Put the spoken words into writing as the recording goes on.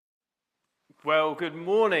Well, good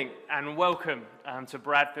morning and welcome to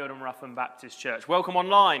Bradfield and Ruffin Baptist Church. Welcome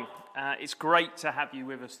online. It's great to have you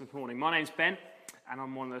with us this morning. My name's Ben and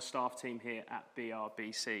I'm one of the staff team here at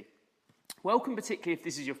BRBC. Welcome particularly if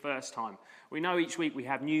this is your first time. We know each week we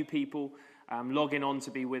have new people logging on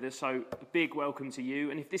to be with us, so a big welcome to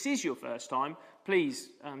you. And if this is your first time, please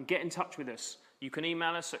get in touch with us. You can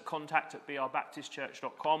email us at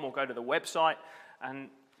contact@brbaptistchurch.com or go to the website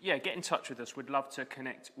and get in touch with us. We'd love to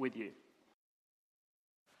connect with you.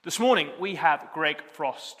 This morning, we have Greg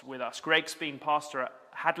Frost with us. Greg's been pastor at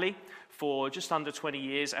Hadley for just under 20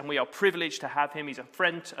 years, and we are privileged to have him. He's a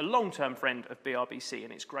friend, a long-term friend of BRBC,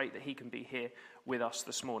 and it's great that he can be here with us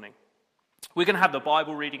this morning. We're going to have the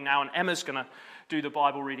Bible reading now, and Emma's going to do the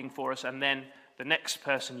Bible reading for us, and then the next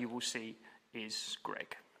person you will see is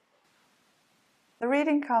Greg. The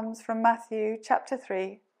reading comes from Matthew chapter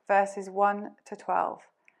 3, verses 1 to 12.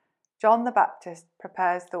 John the Baptist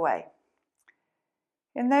prepares the way.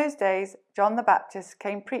 In those days, John the Baptist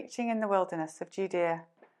came preaching in the wilderness of Judea.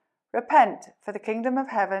 Repent, for the kingdom of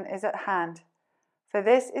heaven is at hand. For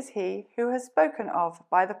this is he who has spoken of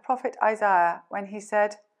by the prophet Isaiah when he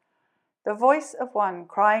said, "The voice of one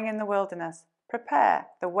crying in the wilderness, prepare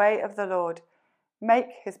the way of the Lord,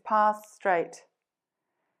 make his paths straight."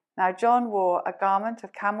 Now John wore a garment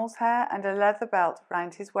of camel's hair and a leather belt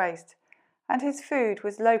round his waist, and his food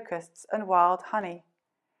was locusts and wild honey.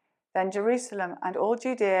 Then Jerusalem and all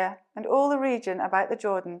Judea and all the region about the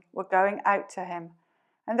Jordan were going out to him,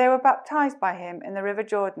 and they were baptized by him in the river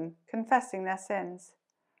Jordan, confessing their sins.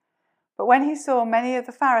 But when he saw many of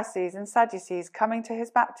the Pharisees and Sadducees coming to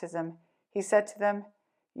his baptism, he said to them,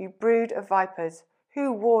 "You brood of vipers,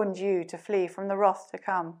 who warned you to flee from the wrath to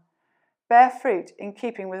come? Bear fruit in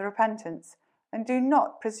keeping with repentance, and do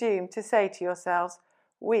not presume to say to yourselves,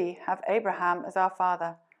 'We have Abraham as our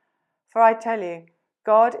father.' For I tell you,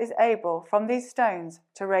 God is able from these stones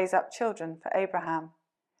to raise up children for Abraham.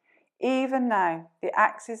 Even now the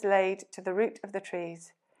axe is laid to the root of the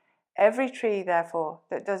trees. Every tree, therefore,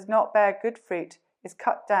 that does not bear good fruit is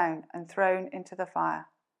cut down and thrown into the fire.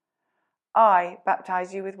 I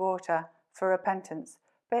baptize you with water for repentance,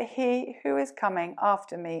 but he who is coming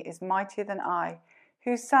after me is mightier than I,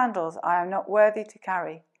 whose sandals I am not worthy to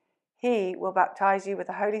carry. He will baptize you with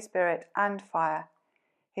the Holy Spirit and fire.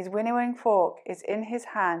 His winnowing fork is in his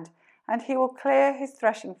hand, and he will clear his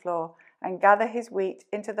threshing floor and gather his wheat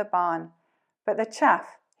into the barn, but the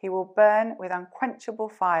chaff he will burn with unquenchable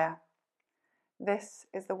fire." This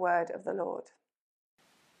is the word of the Lord.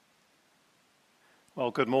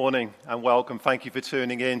 Well, good morning and welcome. Thank you for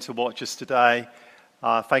tuning in to watch us today.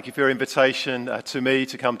 Thank you for your invitation to me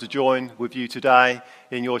to come to join with you today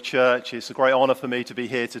in your church. It's a great honour for me to be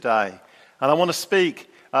here today. And I want to speak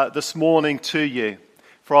this morning to you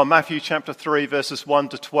from Matthew chapter 3, verses 1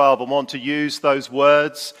 to 12. I want to use those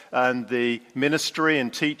words and the ministry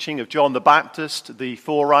and teaching of John the Baptist, the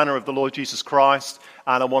forerunner of the Lord Jesus Christ.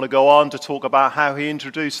 And I want to go on to talk about how he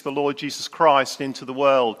introduced the Lord Jesus Christ into the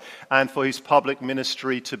world and for his public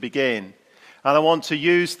ministry to begin. And I want to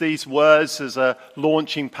use these words as a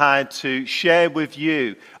launching pad to share with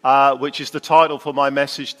you, which is the title for my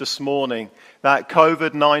message this morning, that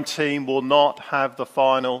COVID-19 will not have the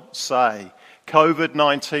final say.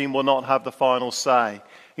 COVID-19 will not have the final say.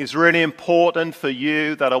 It's really important for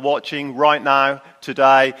you that are watching right now,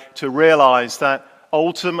 today, to realize that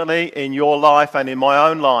ultimately in your life and in my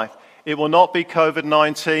own life, it will not be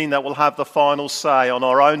COVID-19 that will have the final say on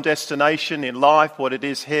our own destination in life, what it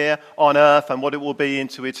is here on earth and what it will be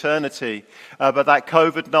into eternity. But that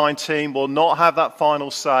COVID-19 will not have that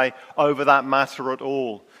final say over that matter at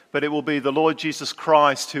all. But it will be the Lord Jesus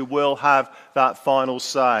Christ who will have that final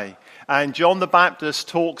say. And John the Baptist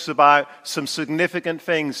talks about some significant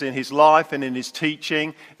things in his life and in his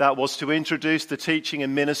teaching that was to introduce the teaching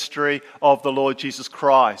and ministry of the Lord Jesus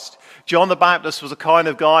Christ. John the Baptist was a kind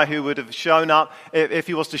of guy who would have shown up, if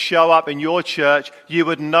he was to show up in your church, you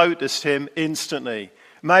would notice him instantly.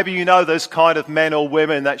 Maybe you know those kind of men or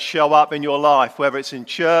women that show up in your life, whether it's in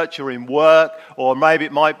church or in work, or maybe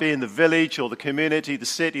it might be in the village or the community, the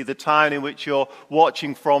city, the town in which you're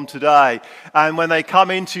watching from today. And when they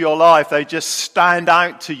come into your life, they just stand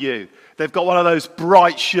out to you. They've got one of those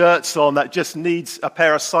bright shirts on that just needs a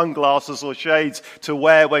pair of sunglasses or shades to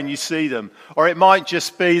wear when you see them. Or it might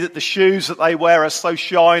just be that the shoes that they wear are so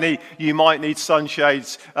shiny, you might need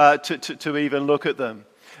sunshades to even look at them.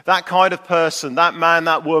 That kind of person, that man,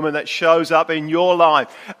 that woman that shows up in your life,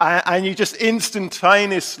 and you just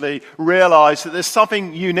instantaneously realize that there's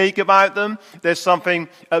something unique about them. There's something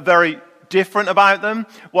very different about them?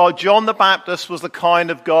 Well, John the Baptist was the kind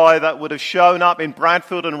of guy that would have shown up in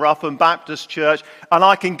Bradfield and Ruffin Baptist Church, and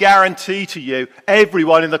I can guarantee to you,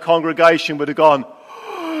 everyone in the congregation would have gone,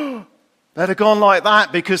 they'd have gone like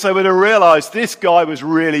that, because they would have realized this guy was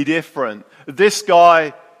really different. This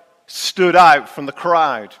guy stood out from the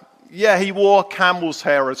crowd. Yeah, he wore camel's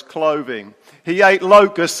hair as clothing. He ate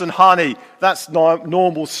locusts and honey. That's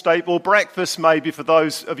normal staple breakfast maybe for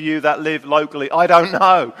those of you that live locally. I don't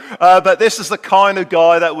know. But this is the kind of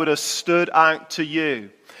guy that would have stood out to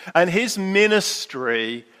you. And his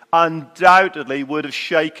ministry undoubtedly would have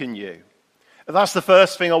shaken you. That's the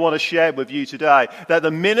first thing I want to share with you today, that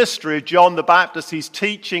the ministry of John the Baptist, his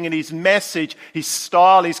teaching and his message, his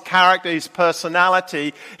style, his character, his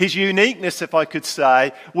personality, his uniqueness, if I could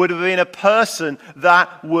say, would have been a person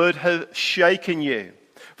that would have shaken you.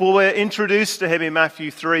 For we're introduced to him in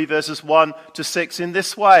Matthew 3, verses 1 to 6 in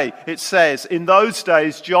this way. It says, "In those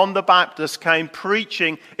days, John the Baptist came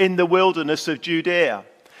preaching in the wilderness of Judea.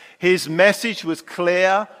 His message was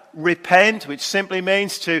clear, repent, which simply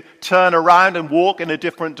means to turn around and walk in a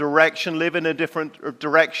different direction, live in a different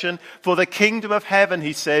direction. For the kingdom of heaven,"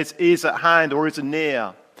 he says, "is at hand," or is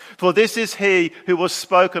near. "For this is he who was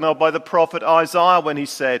spoken of by the prophet Isaiah when he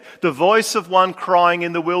said, 'The voice of one crying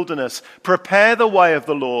in the wilderness, prepare the way of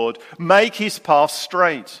the Lord, make his path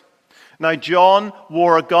straight.' Now John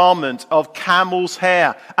wore a garment of camel's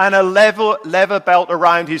hair and a leather belt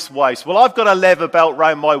around his waist." Well, I've got a leather belt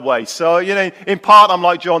around my waist. So, in part I'm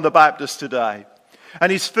like John the Baptist today.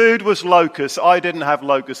 "And his food was locusts." I didn't have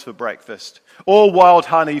locusts for breakfast. "Or wild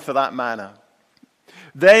honey for that matter.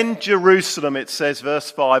 Then Jerusalem," it says,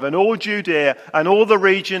 verse 5, "and all Judea and all the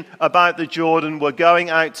region about the Jordan were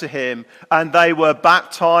going out to him, and they were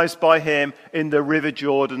baptized by him in the river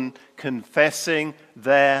Jordan, confessing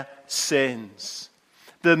their sins."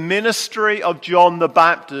 The ministry of John the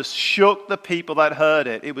Baptist shook the people that heard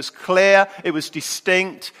it. It was clear, it was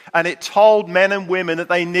distinct, and it told men and women that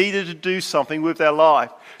they needed to do something with their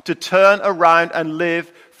life, to turn around and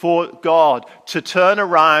live for God, to turn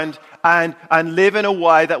around and live in a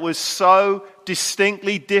way that was so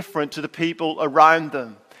distinctly different to the people around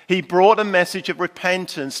them. He brought a message of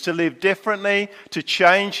repentance, to live differently, to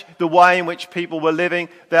change the way in which people were living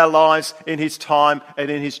their lives in his time and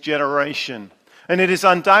in his generation. And it is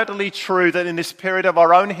undoubtedly true that in this period of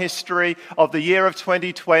our own history, of the year of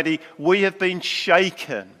 2020, we have been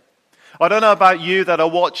shaken. I don't know about you that are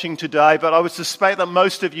watching today, but I would suspect that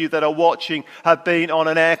most of you that are watching have been on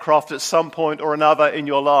an aircraft at some point or another in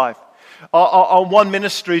your life. On one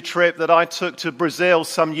ministry trip that I took to Brazil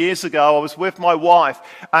some years ago, I was with my wife,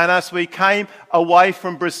 and as we came away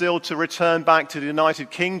from Brazil to return back to the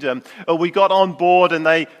United Kingdom, we got on board and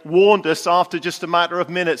they warned us after just a matter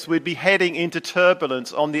of minutes we'd be heading into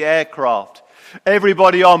turbulence on the aircraft.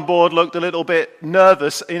 Everybody on board looked a little bit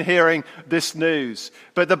nervous in hearing this news.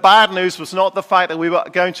 But the bad news was not the fact that we were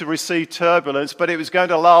going to receive turbulence, but it was going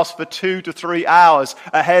to last for 2 to 3 hours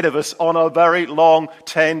ahead of us on a very long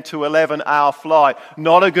 10 to 11 hour flight.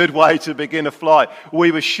 Not a good way to begin a flight.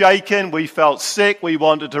 We were shaken, we felt sick, we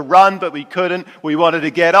wanted to run, but we couldn't. We wanted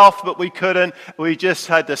to get off, but we couldn't. We just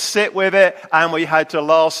had to sit with it, and we had to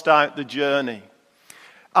last out the journey.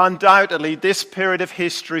 Undoubtedly, this period of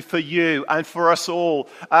history for you and for us all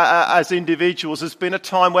as individuals has been a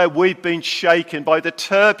time where we've been shaken by the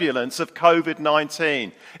turbulence of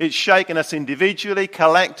COVID-19. It's shaken us individually,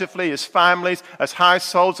 collectively, as families, as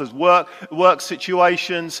households, as work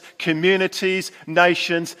situations, communities,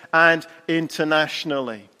 nations, and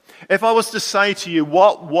internationally. If I was to say to you,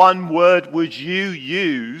 what one word would you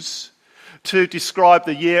use to describe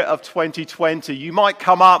the year of 2020, you might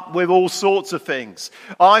come up with all sorts of things.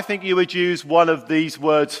 I think you would use one of these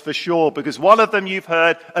words for sure, because one of them you've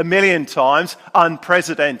heard a million times,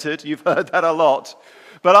 unprecedented. You've heard that a lot.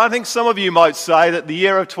 But I think some of you might say that the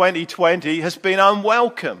year of 2020 has been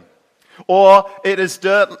unwelcome, or it has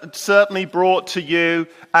certainly brought to you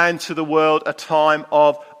and to the world a time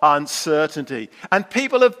of uncertainty. And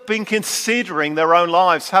people have been considering their own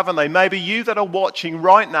lives, haven't they? Maybe you that are watching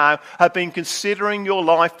right now have been considering your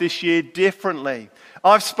life this year differently.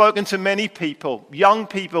 I've spoken to many people, young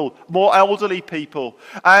people, more elderly people,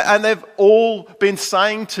 and they've all been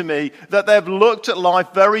saying to me that they've looked at life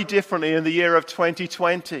very differently in the year of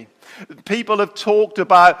 2020. People have talked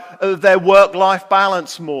about their work-life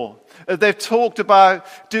balance more. They've talked about,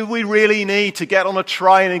 do we really need to get on a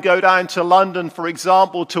train and go down to London, for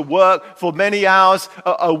example, to work for many hours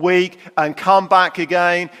a week and come back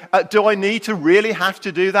again? Do I need to really have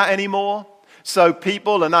to do that anymore? So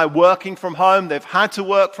people are now working from home. They've had to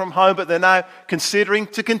work from home, but they're now considering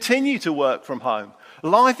to continue to work from home.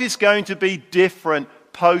 Life is going to be different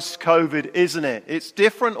post-COVID, isn't it? It's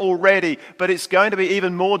different already, but it's going to be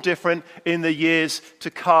even more different in the years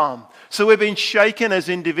to come. So we've been shaken as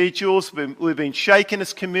individuals, we've been shaken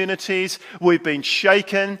as communities, we've been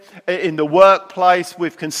shaken in the workplace,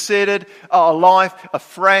 we've considered our life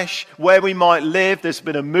afresh, where we might live. There's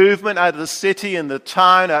been a movement out of the city and the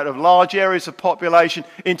town, out of large areas of population,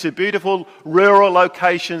 into beautiful rural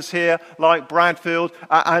locations here like Bradfield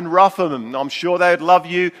and Rutherham. I'm sure they'd love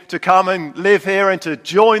you to come and live here and to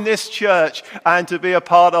join this church and to be a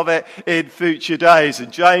part of it in future days.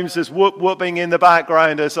 And James is whooping in the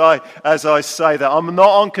background as I say that. I'm not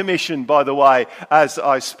on commission, by the way, as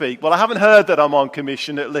I speak. Well, I haven't heard that I'm on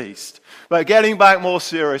commission, at least. But getting back more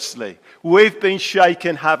seriously, we've been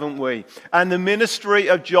shaken, haven't we? And the ministry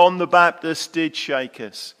of John the Baptist did shake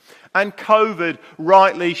us. And COVID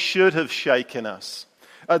rightly should have shaken us.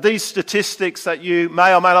 These statistics that you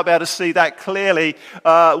may or may not be able to see that clearly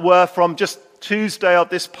were from just Tuesday of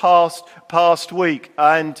this past week,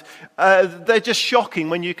 and they're just shocking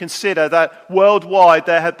when you consider that worldwide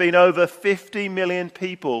there have been over 50 million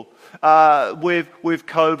people with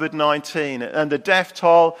COVID-19, and the death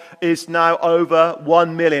toll is now over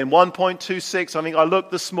 1 million, 1.26. I think I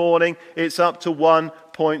looked this morning, it's up to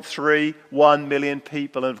 1.31 million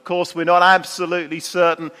people. And of course, we're not absolutely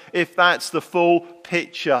certain if that's the full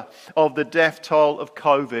picture of the death toll of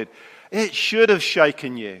COVID. It should have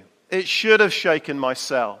shaken you. It should have shaken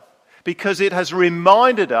myself, because it has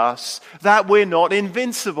reminded us that we're not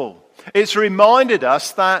invincible. It's reminded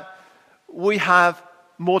us that we have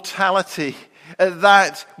mortality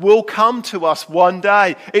that will come to us one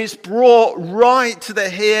day. It's brought right to the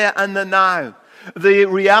here and the now. The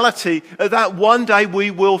reality that one day we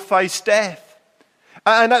will face death.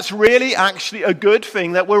 And that's really actually a good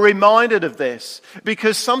thing that we're reminded of this,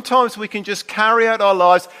 because sometimes we can just carry out our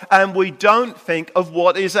lives and we don't think of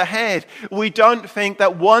what is ahead. We don't think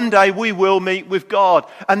that one day we will meet with God.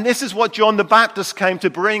 And this is what John the Baptist came to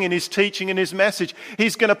bring in his teaching and his message.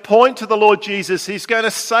 He's going to point to the Lord Jesus. He's going to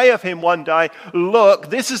say of him one day, look,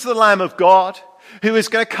 this is the Lamb of God who is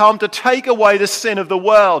going to come to take away the sin of the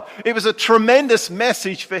world. It was a tremendous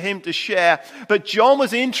message for him to share. But John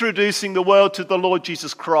was introducing the world to the Lord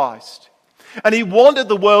Jesus Christ. And he wanted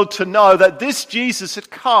the world to know that this Jesus had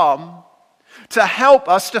come to help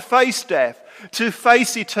us to face death, to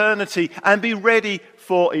face eternity, and be ready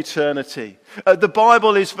for eternity. The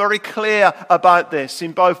Bible is very clear about this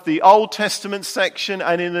in both the Old Testament section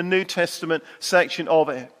and in the New Testament section of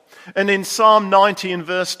it. And in Psalm 90 and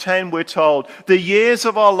verse 10 we're told, the years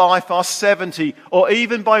of our life are 70, or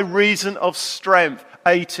even by reason of strength,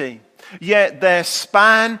 80. Yet their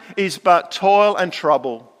span is but toil and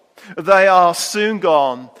trouble. They are soon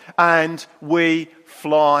gone, and we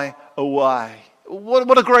fly away.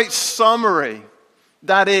 What a great summary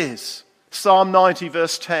that is. Psalm 90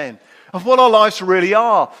 verse 10. Of what our lives really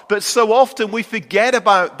are. But so often we forget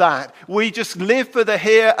about that. We just live for the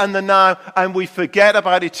here and the now, and we forget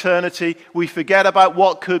about eternity. We forget about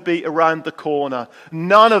what could be around the corner.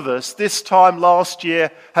 None of us this time last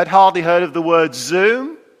year had hardly heard of the word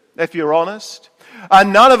Zoom, if you're honest.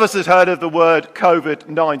 And none of us had heard of the word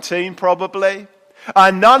COVID-19 probably.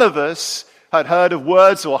 And none of us had heard of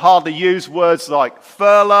words or hardly used words like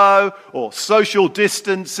furlough or social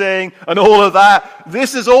distancing and all of that.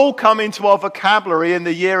 This has all come into our vocabulary in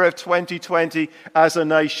the year of 2020 as a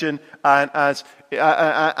nation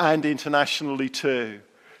and internationally too.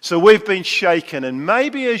 So we've been shaken, and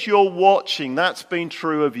maybe as you're watching, that's been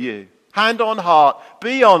true of you. Hand on heart,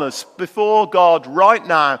 be honest before God right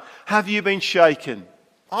now. Have you been shaken?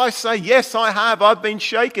 I say, yes, I have. I've been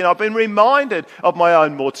shaken. I've been reminded of my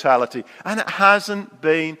own mortality. And it hasn't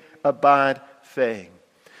been a bad thing.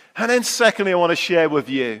 And then secondly, I want to share with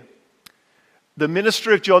you, the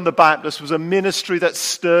ministry of John the Baptist was a ministry that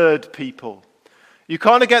stirred people. You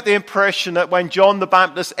kind of get the impression that when John the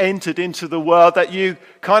Baptist entered into the world, that you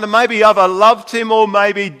kind of maybe either loved him or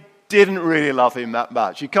maybe didn't really love him that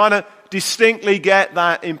much. You kind of distinctly get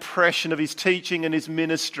that impression of his teaching and his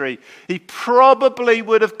ministry. He probably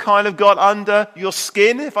would have kind of got under your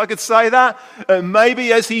skin, if I could say that.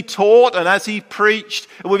 Maybe as he taught and as he preached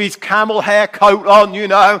with his camel hair coat on,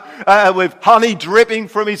 with honey dripping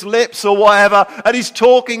from his lips or whatever, and he's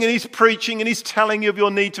talking and he's preaching and he's telling you of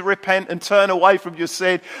your need to repent and turn away from your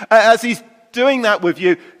sin. As he's doing that with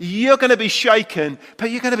you, you're going to be shaken,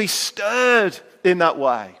 but you're going to be stirred in that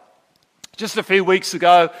way. Just a few weeks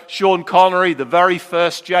ago, Sean Connery, the very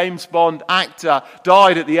first James Bond actor,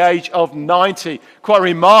 died at the age of 90. Quite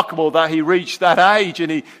remarkable that he reached that age,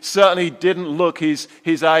 and he certainly didn't look his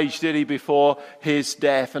age, did he, before his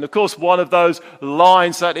death. And of course, one of those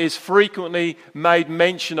lines that is frequently made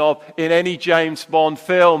mention of in any James Bond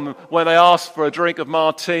film, when they ask for a drink of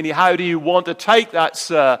martini, "How do you want to take that,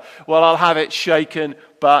 sir?" "Well, I'll have it shaken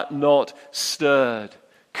but not stirred."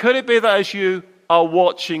 Could it be that as you are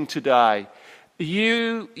watching today,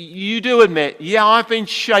 you do admit, yeah, I've been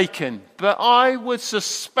shaken, but I would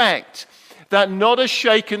suspect that not as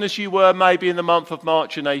shaken as you were maybe in the month of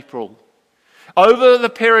March and April. Over the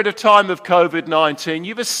period of time of COVID-19,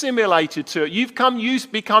 you've assimilated to it. You've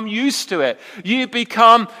become used to it. You've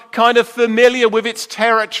become kind of familiar with its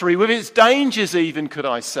territory, with its dangers even, could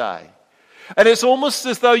I say. And it's almost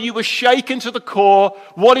as though you were shaken to the core.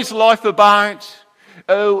 What is life about?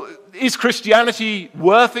 Is Christianity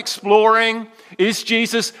worth exploring? Is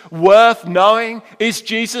Jesus worth knowing? Is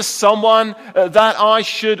Jesus someone that I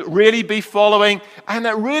should really be following? And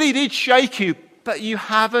that really did shake you, but you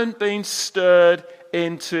haven't been stirred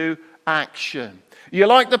into action. You're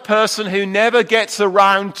like the person who never gets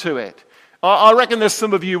around to it. I reckon there's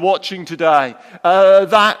some of you watching today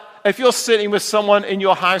that if you're sitting with someone in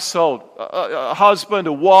your household, a husband,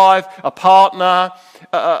 a wife, a partner,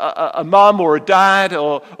 a mum or a dad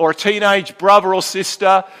or a teenage brother or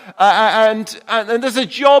sister, and there's a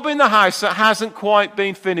job in the house that hasn't quite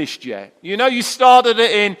been finished yet. You know, you started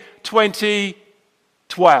it in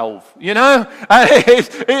 2012, you know, and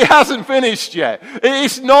it hasn't finished yet.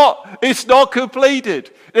 It's not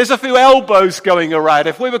completed. There's a few elbows going around.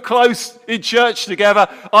 If we were close in church together,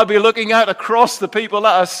 I'd be looking out across the people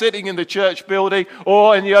that are sitting in the church building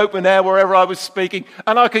or in the open air wherever I was speaking,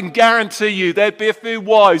 and I can guarantee you there'd be a few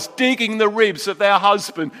wives digging the ribs of their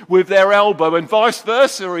husband with their elbow, and vice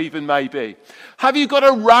versa even maybe. Have you got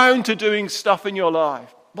around to doing stuff in your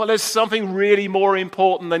life? Well, there's something really more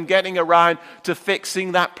important than getting around to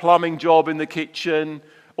fixing that plumbing job in the kitchen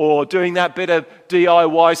or doing that bit of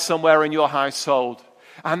DIY somewhere in your household.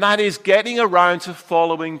 And that is getting around to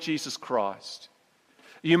following Jesus Christ.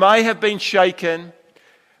 You may have been shaken,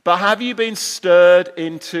 but have you been stirred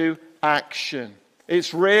into action?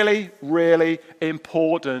 It's really, really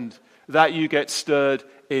important that you get stirred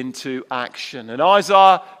into action. And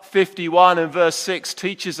Isaiah 51 and verse 6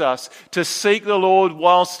 teaches us to seek the Lord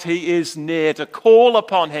whilst he is near, to call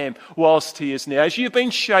upon him whilst he is near. As you've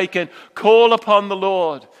been shaken, call upon the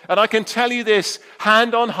Lord. And I can tell you this,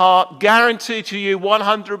 hand on heart, guarantee to you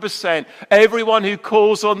 100%, everyone who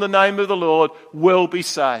calls on the name of the Lord will be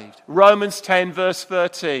saved. Romans 10 verse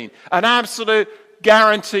 13, an absolute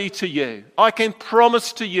guarantee to you. I can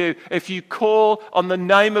promise to you, if you call on the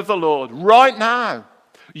name of the Lord right now,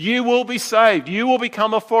 you will be saved. You will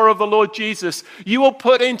become a follower of the Lord Jesus. You will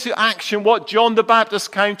put into action what John the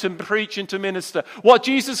Baptist came to preach and to minister, what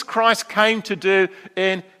Jesus Christ came to do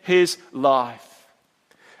in his life.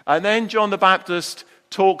 And then John the Baptist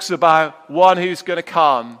talks about one who's going to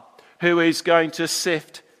come, who is going to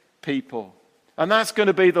sift people. And that's going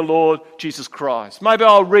to be the Lord Jesus Christ. Maybe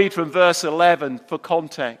I'll read from verse 11 for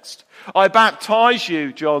context. I baptize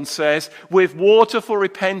you, John says, with water for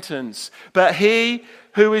repentance, but he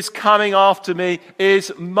who is coming after me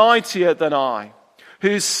is mightier than I,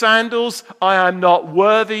 whose sandals I am not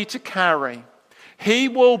worthy to carry. He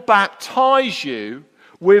will baptize you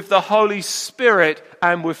with the Holy Spirit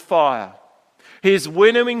and with fire. His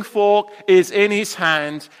winnowing fork is in his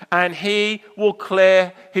hand, and he will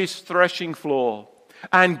clear his threshing floor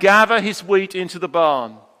and gather his wheat into the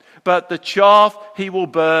barn. But the chaff he will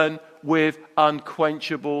burn with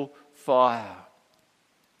unquenchable fire.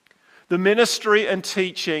 The ministry and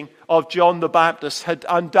teaching of John the Baptist had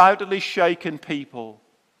undoubtedly shaken people.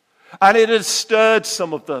 And it had stirred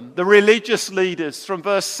some of them. The religious leaders from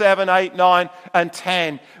verse 7, 8, 9, and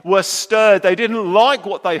 10 were stirred. They didn't like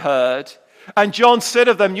what they heard. And John said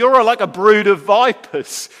of them, you're like a brood of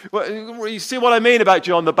vipers. Well, you see what I mean about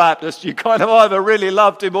John the Baptist? You kind of either really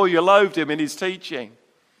loved him or you loathed him in his teaching.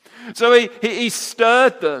 So he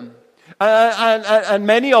stirred them. And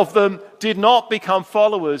many of them did not become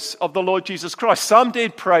followers of the Lord Jesus Christ. Some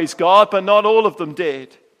did, praise God, but not all of them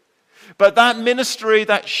did. But that ministry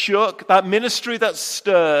that shook, that ministry that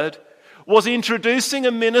stirred, was introducing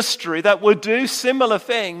a ministry that would do similar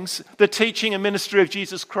things, the teaching and ministry of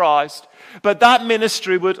Jesus Christ, but that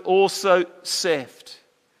ministry would also sift.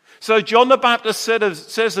 So John the Baptist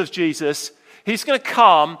says of Jesus, he's going to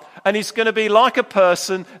come and he's going to be like a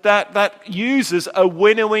person that uses a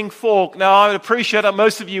winnowing fork. Now, I would appreciate that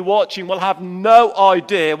most of you watching will have no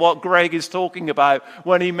idea what Greg is talking about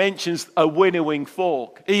when he mentions a winnowing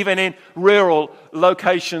fork, even in rural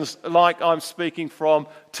locations like I'm speaking from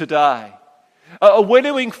today. A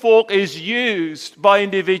winnowing fork is used by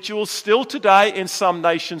individuals still today in some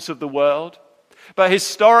nations of the world. But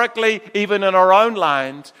historically, even in our own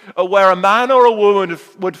land, where a man or a woman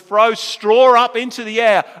would throw straw up into the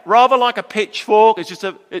air, rather like a pitchfork, it's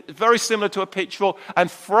very similar to a pitchfork,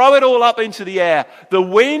 and throw it all up into the air. The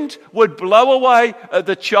wind would blow away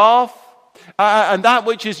the chaff and that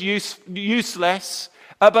which is useless,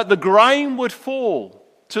 but the grain would fall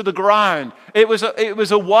to the ground. It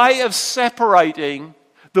was a way of separating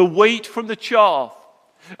the wheat from the chaff.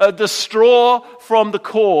 The straw from the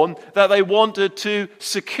corn that they wanted to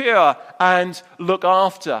secure and look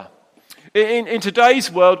after. In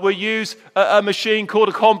today's world, we use a machine called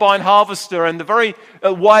a combine harvester, and the very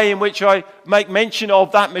way in which I make mention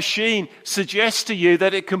of that machine suggests to you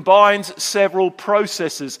that it combines several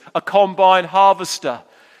processes. A combine harvester.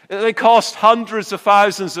 They cost hundreds of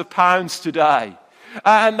thousands of pounds today,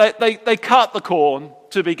 and they cut the corn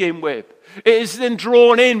to begin with. It is then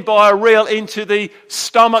drawn in by a reel into the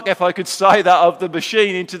stomach, if I could say that, of the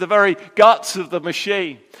machine, into the very guts of the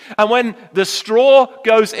machine. And when the straw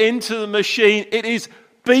goes into the machine, it is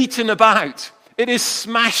beaten about. It is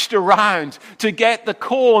smashed around to get the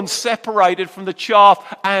corn separated from the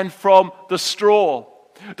chaff and from the straw.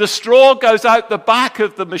 The straw goes out the back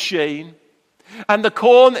of the machine, and the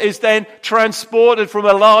corn is then transported from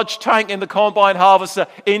a large tank in the combine harvester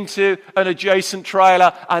into an adjacent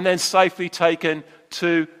trailer and then safely taken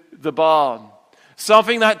to the barn.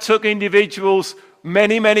 Something that took individuals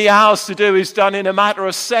many, many hours to do is done in a matter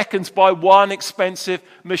of seconds by one expensive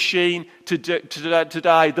machine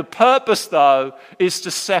today. The purpose, though, is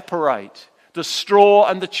to separate the straw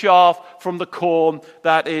and the chaff from the corn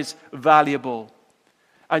that is valuable.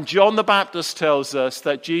 And John the Baptist tells us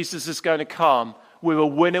that Jesus is going to come with a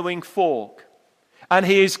winnowing fork, and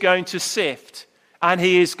he is going to sift, and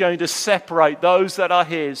he is going to separate those that are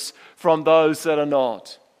his from those that are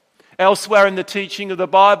not. Elsewhere in the teaching of the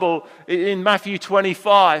Bible, in Matthew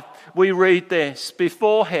 25, we read this: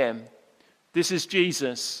 before him, this is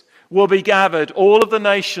Jesus, will be gathered all of the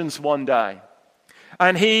nations one day,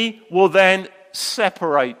 and he will then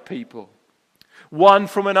separate people, one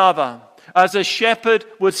from another, as a shepherd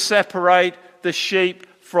would separate the sheep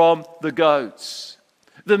from the goats.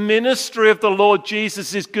 The ministry of the Lord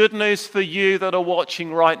Jesus is good news for you that are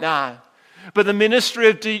watching right now. But the ministry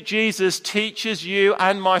of Jesus teaches you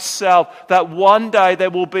and myself that one day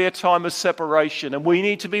there will be a time of separation, and we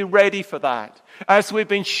need to be ready for that. As we've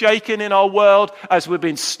been shaken in our world, as we've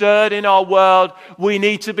been stirred in our world, we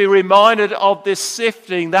need to be reminded of this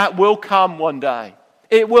sifting that will come one day.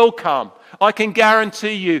 It will come. I can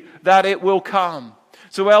guarantee you that it will come.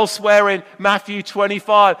 So elsewhere in Matthew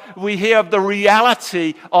 25, we hear of the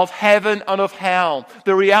reality of heaven and of hell.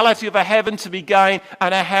 The reality of a heaven to be gained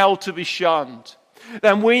and a hell to be shunned.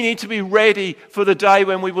 Then we need to be ready for the day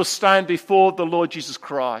when we will stand before the Lord Jesus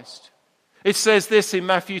Christ. It says this in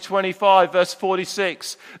Matthew 25, verse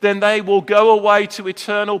 46. Then they will go away to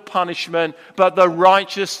eternal punishment, but the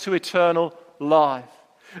righteous to eternal life.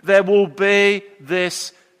 There will be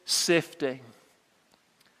this sifting.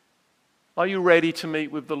 Are you ready to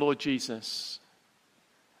meet with the Lord Jesus?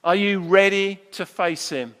 Are you ready to face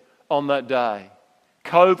him on that day?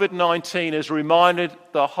 COVID-19 has reminded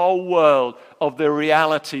the whole world of the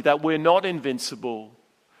reality that we're not invincible,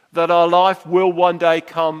 that our life will one day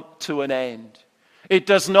come to an end. It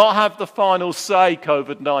does not have the final say,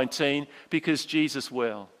 COVID-19, because Jesus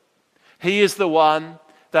will. He is the one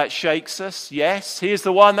that shakes us, yes. He is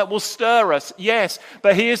the one that will stir us, yes.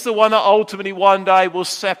 But he is the one that ultimately one day will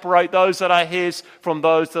separate those that are his from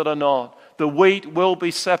those that are not. The wheat will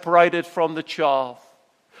be separated from the chaff.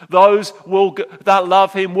 Those that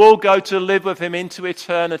love him will go to live with him into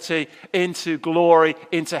eternity, into glory,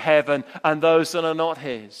 into heaven. And those that are not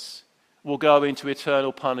his will go into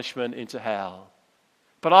eternal punishment, into hell.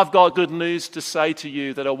 But I've got good news to say to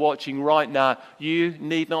you that are watching right now. You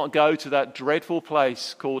need not go to that dreadful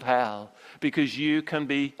place called hell, because you can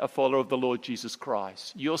be a follower of the Lord Jesus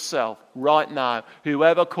Christ. Yourself, right now,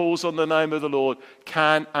 whoever calls on the name of the Lord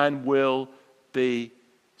can and will be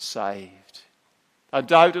saved.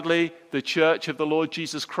 Undoubtedly, the church of the Lord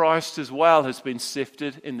Jesus Christ as well has been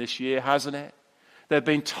sifted in this year, hasn't it? There have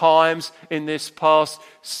been times in this past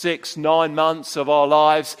 6-9 months of our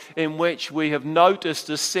lives in which we have noticed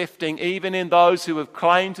a sifting, even in those who have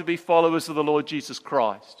claimed to be followers of the Lord Jesus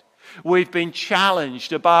Christ. We've been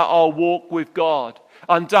challenged about our walk with God.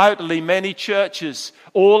 undoubtedly many churches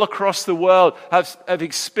all across the world have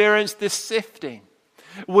experienced this sifting.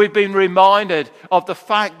 We've been reminded of the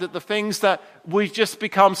fact that the things that we've just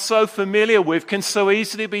become so familiar with can so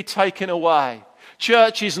easily be taken away.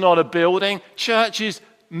 Church is not a building. Church is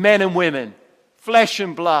men and women, flesh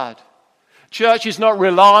and blood. Church is not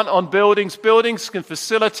reliant on buildings. Buildings can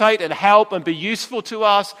facilitate and help and be useful to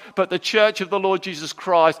us, but the church of the Lord Jesus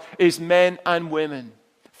Christ is men and women,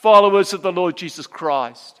 followers of the Lord Jesus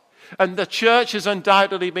Christ. And the church has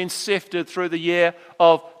undoubtedly been sifted through the year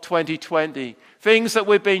of 2020. Things that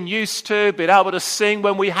we've been used to, been able to sing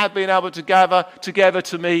when we have been able to gather together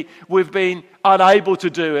to meet, we've been unable to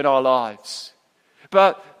do in our lives.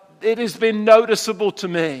 But it has been noticeable to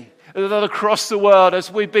me that across the world, as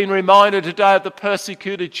we've been reminded today of the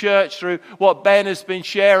persecuted church through what Ben has been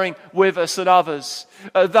sharing with us and others,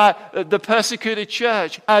 that the persecuted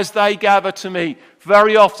church, as they gather to meet,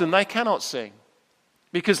 very often they cannot sing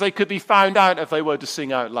because they could be found out if they were to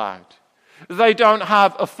sing out loud. They don't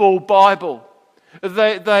have a full Bible.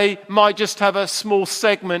 They might just have a small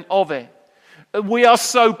segment of it. We are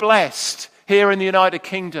so blessed here in the United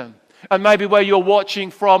Kingdom, and maybe where you're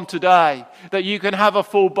watching from today, that you can have a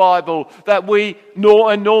full Bible, that we,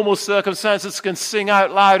 in normal circumstances, can sing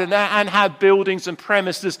out loud and have buildings and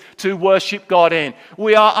premises to worship God in.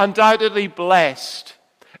 We are undoubtedly blessed.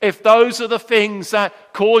 If those are the things that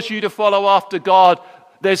cause you to follow after God,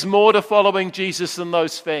 there's more to following Jesus than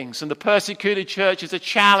those things. And the persecuted church is a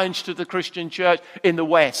challenge to the Christian church in the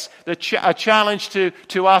West, a challenge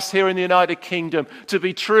to us here in the United Kingdom to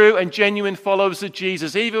be true and genuine followers of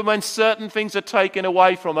Jesus, even when certain things are taken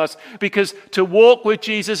away from us. Because to walk with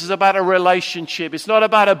Jesus is about a relationship. It's not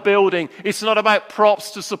about a building. It's not about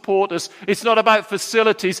props to support us. It's not about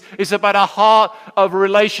facilities. It's about a heart of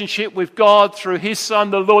relationship with God through His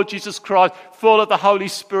Son, the Lord Jesus Christ, full of the Holy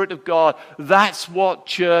Spirit of God. That's what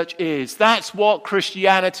church is. That's what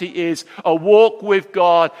Christianity is, a walk with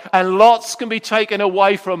God. And lots can be taken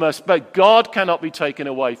away from us, but God cannot be taken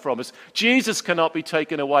away from us. Jesus cannot be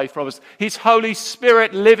taken away from us. His Holy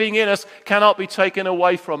Spirit living in us cannot be taken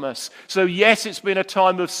away from us. So yes, it's been a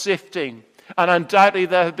time of sifting. And undoubtedly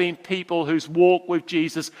there have been people whose walk with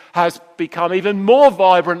Jesus has become even more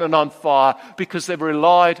vibrant and on fire because they've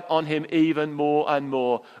relied on Him even more and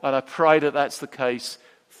more. And I pray that that's the case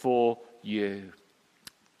for you.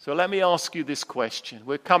 So let me ask you this question.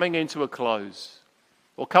 We're coming into a close.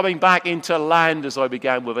 Or coming back into land, as I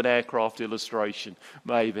began with an aircraft illustration,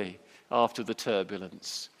 maybe, after the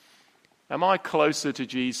turbulence. Am I closer to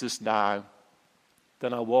Jesus now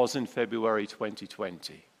than I was in February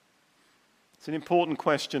 2020? It's an important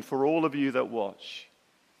question for all of you that watch.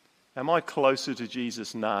 Am I closer to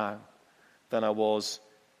Jesus now than I was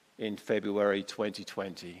in February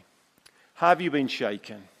 2020? Have you been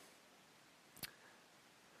shaken?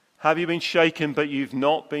 Have you been shaken but you've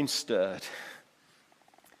not been stirred?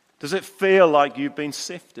 Does it feel like you've been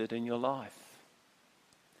sifted in your life?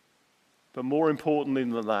 But more importantly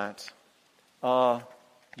than that, are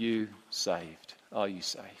you saved? Are you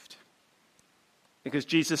saved? Because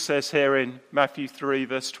Jesus says here in Matthew 3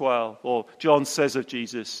 verse 12, or John says of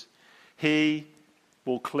Jesus, He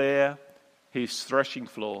will clear His threshing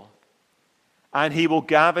floor and He will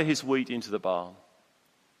gather His wheat into the barn,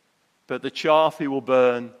 but the chaff He will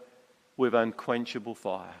burn with unquenchable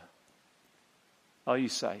fire. Are you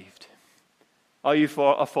saved? Are you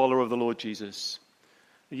a follower of the Lord Jesus?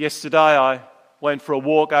 Yesterday I went for a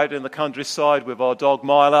walk out in the countryside with our dog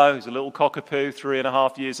Milo, who's a little cockapoo,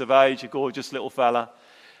 3.5 years of age, a gorgeous little fella.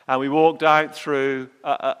 And we walked out through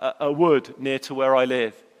a wood near to where I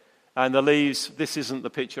live. And the leaves, this isn't the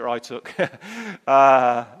picture I took,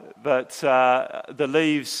 but the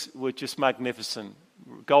leaves were just magnificent,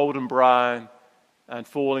 golden brown and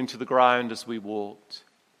falling to the ground as we walked.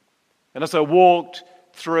 And as I walked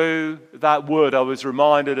through that wood, I was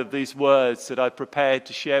reminded of these words that I'd prepared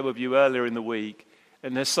to share with you earlier in the week.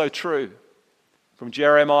 And they're so true. From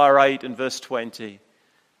Jeremiah 8 and verse 20.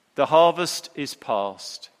 The harvest is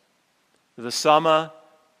past. The summer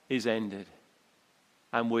is ended.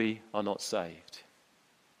 And we are not saved.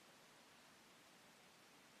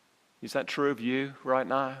 Is that true of you right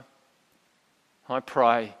now? I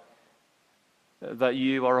pray that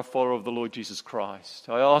you are a follower of the Lord Jesus Christ.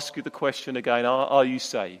 I ask you the question again, are you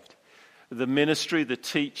saved? The ministry, the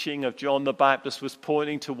teaching of John the Baptist was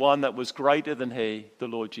pointing to one that was greater than he, the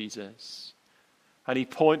Lord Jesus. And he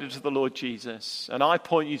pointed to the Lord Jesus. And I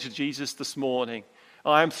point you to Jesus this morning.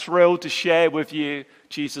 I am thrilled to share with you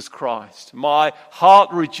Jesus Christ. My heart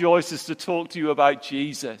rejoices to talk to you about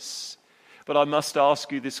Jesus. But I must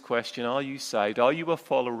ask you this question, are you saved? Are you a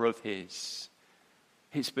follower of His?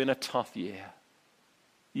 It's been a tough year.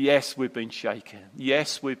 Yes, we've been shaken.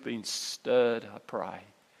 Yes, we've been stirred, I pray.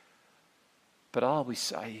 But are we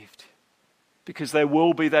saved? Because there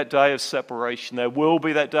will be that day of separation. There will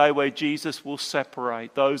be that day where Jesus will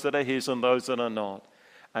separate those that are his and those that are not.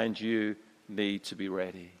 And you need to be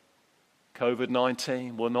ready.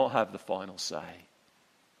 COVID-19 will not have the final say.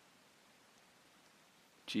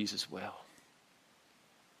 Jesus will.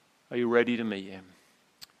 Are you ready to meet him?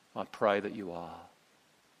 I pray that you are.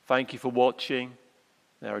 Thank you for watching.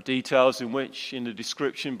 There are details in the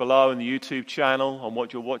description below in the YouTube channel on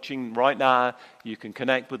what you're watching right now. You can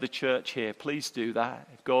connect with the church here. Please do that.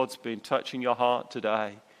 If God's been touching your heart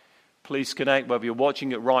today, please connect, whether you're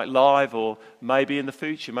watching it right live or maybe in the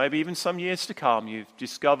future, maybe even some years to come. You've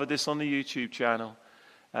discovered this on the YouTube channel.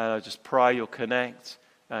 And I just pray you'll connect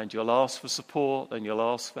and you'll ask for support and you'll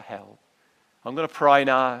ask for help. I'm going to pray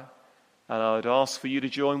now, and I would ask for you to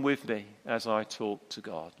join with me as I talk to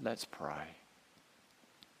God. Let's pray.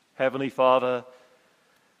 Heavenly Father,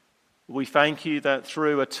 we thank you that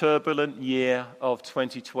through a turbulent year of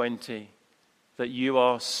 2020, that you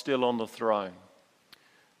are still on the throne.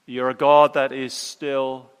 You're a God that is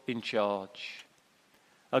still in charge.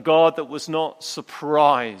 A God that was not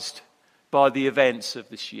surprised by the events of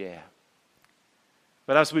this year.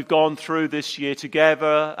 But as we've gone through this year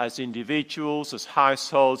together, as individuals, as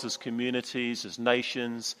households, as communities, as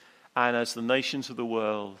nations, and as the nations of the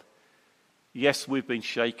world, yes, we've been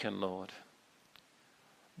shaken, Lord.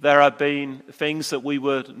 There have been things that we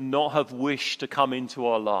would not have wished to come into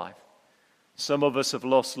our life. Some of us have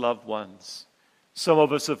lost loved ones. Some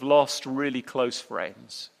of us have lost really close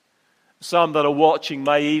friends. Some that are watching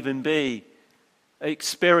may even be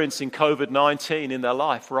experiencing COVID-19 in their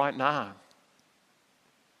life right now.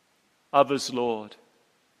 Others, Lord,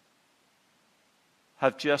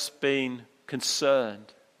 have just been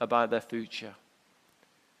concerned about their future.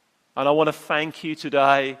 And I want to thank you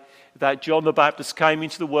today that John the Baptist came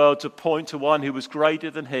into the world to point to one who was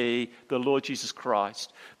greater than he, the Lord Jesus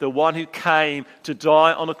Christ. The one who came to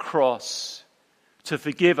die on a cross to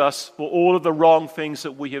forgive us for all of the wrong things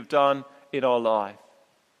that we have done in our life.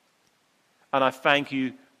 And I thank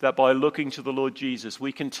you that by looking to the Lord Jesus,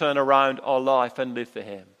 we can turn around our life and live for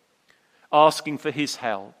him, asking for his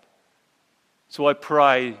help. So I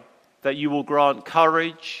pray that you will grant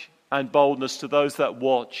courage and boldness to those that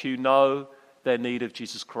watch who know their need of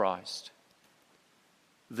Jesus Christ.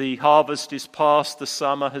 The harvest is past, the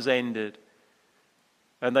summer has ended,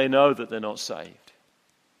 and they know that they're not saved.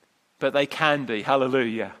 But they can be,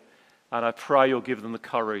 hallelujah. And I pray you'll give them the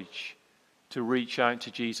courage to reach out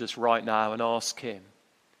to Jesus right now and ask him,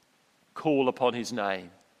 call upon his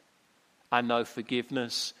name, and know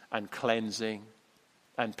forgiveness and cleansing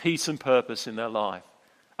and peace and purpose in their life,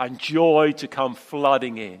 and joy to come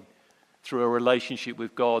flooding in through a relationship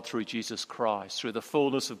with God through Jesus Christ, through the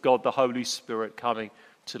fullness of God, the Holy Spirit coming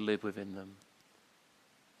to live within them.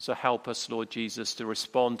 So help us, Lord Jesus, to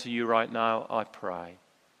respond to you right now, I pray,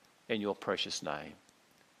 in your precious name.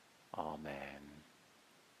 Amen.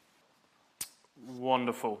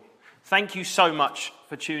 Wonderful. Thank you so much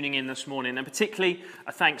for tuning in this morning, and particularly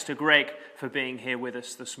a thanks to Greg for being here with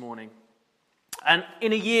us this morning. And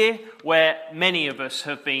in a year where many of us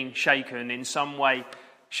have been shaken in some way,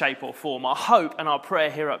 shape or form, our hope and our prayer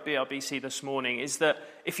here at BRBC this morning is that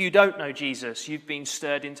if you don't know Jesus, you've been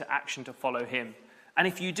stirred into action to follow him. And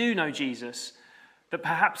if you do know Jesus, that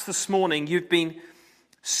perhaps this morning you've been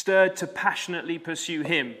stirred to passionately pursue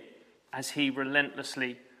him as he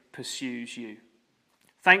relentlessly pursues you.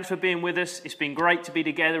 Thanks for being with us. It's been great to be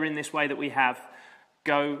together in this way that we have.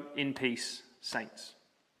 Go in peace, saints.